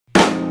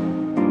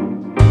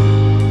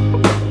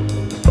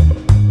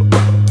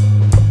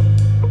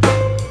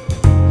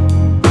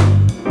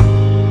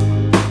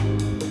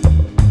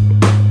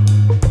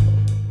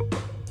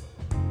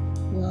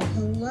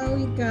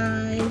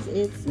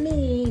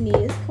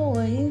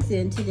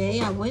then today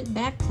I went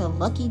back to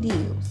Lucky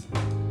Deals.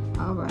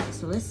 All right,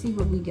 so let's see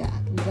what we got.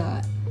 We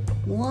got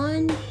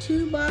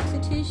 2 boxes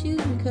of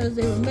tissues because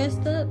they were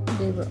messed up.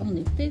 They were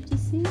only 50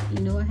 cents.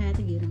 You know I had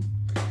to get them.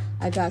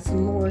 I got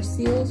some more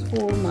seals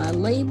for my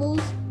labels.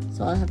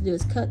 So all I have to do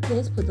is cut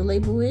this, put the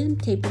label in,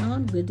 tape it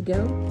on, good to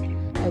go.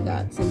 I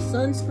got some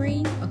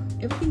sunscreen. Oh,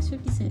 everything's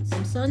 50 cents.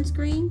 Some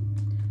sunscreen.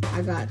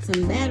 I got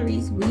some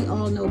batteries. We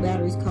all know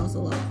batteries cost a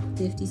lot.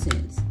 50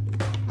 cents.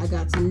 I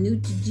got some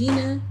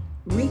Neutrogena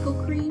wrinkle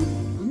cream.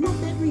 I'm not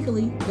that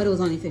wrinkly, but it was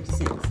only 50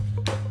 cents.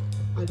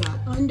 I got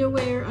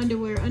underwear.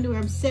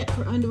 I'm set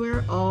for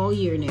underwear all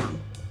year now.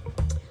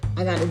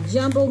 I got a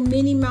jumbo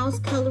Minnie Mouse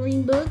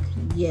coloring book.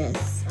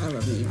 Yes, I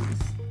love Minnie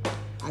Mouse.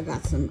 I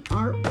got some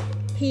art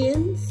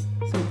pens,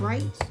 some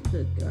bright,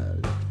 the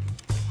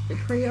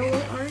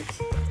Crayola art.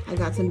 I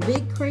got some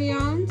big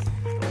crayons,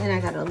 and I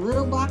got a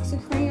little box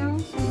of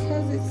crayons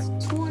because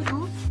it's torn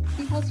off.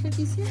 It was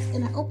 50 cents,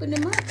 and I opened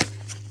them up,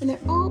 and they're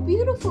all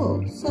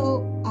beautiful.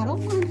 So I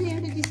don't mind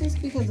paying 50 cents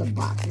because the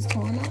box is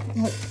torn up.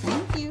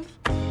 Thank you.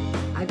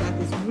 I got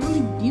this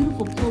really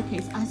beautiful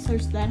pillowcase. I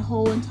searched that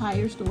whole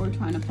entire store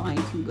trying to find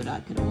 2, but I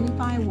could only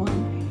find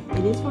 1.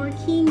 It is for a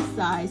king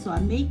size, so I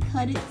may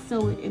cut it,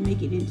 sew it, and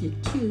make it into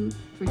 2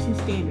 for 2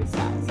 standard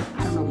size.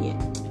 I don't know yet,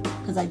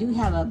 because I do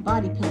have a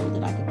body pillow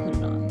that I could put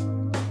it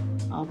on.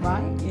 All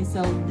right, and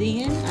so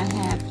then I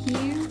have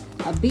here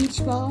a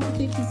beach ball for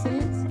 50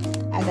 cents.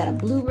 I got a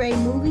Blu-ray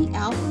movie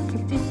album for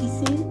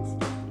 50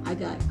 cents. I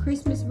got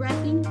Christmas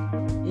wrapping,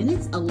 and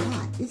it's a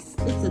lot. It's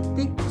a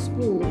thick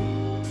spool.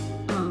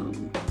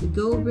 The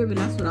gold ribbon,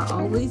 that's what I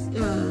always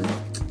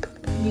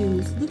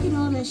use. Look at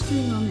all that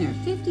string on there,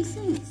 50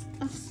 cents.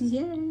 Oh,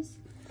 yes.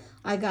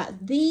 I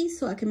got these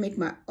so I can make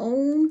my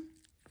own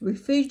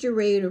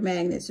refrigerator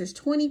magnets. There's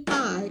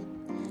 25,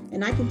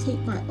 and I can take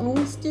my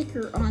own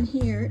sticker on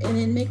here and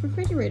then make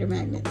refrigerator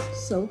magnets.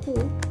 So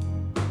cool.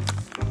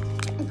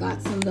 I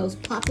got some of those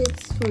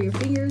pockets for your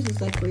fingers. It's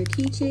like for your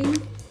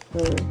keychain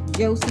for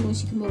Josie when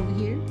she come over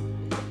here.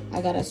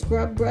 I got a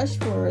scrub brush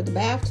for the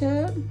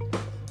bathtub.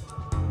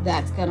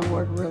 That's gonna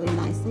work really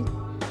nicely.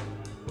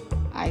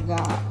 I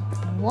got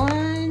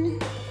 1,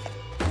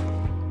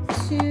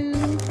 2,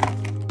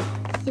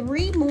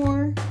 3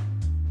 more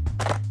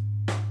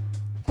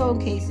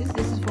phone cases.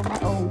 This is for my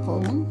own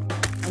phone.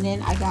 And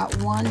then I got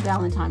 1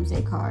 Valentine's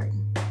Day card.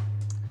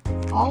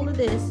 All of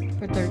this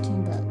for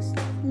 13 bucks.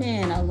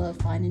 Man, I love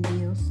finding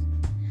deals.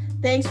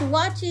 Thanks for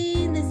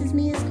watching. This is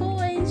Mia's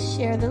Coins.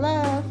 Share the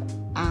love.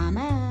 I'm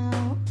out.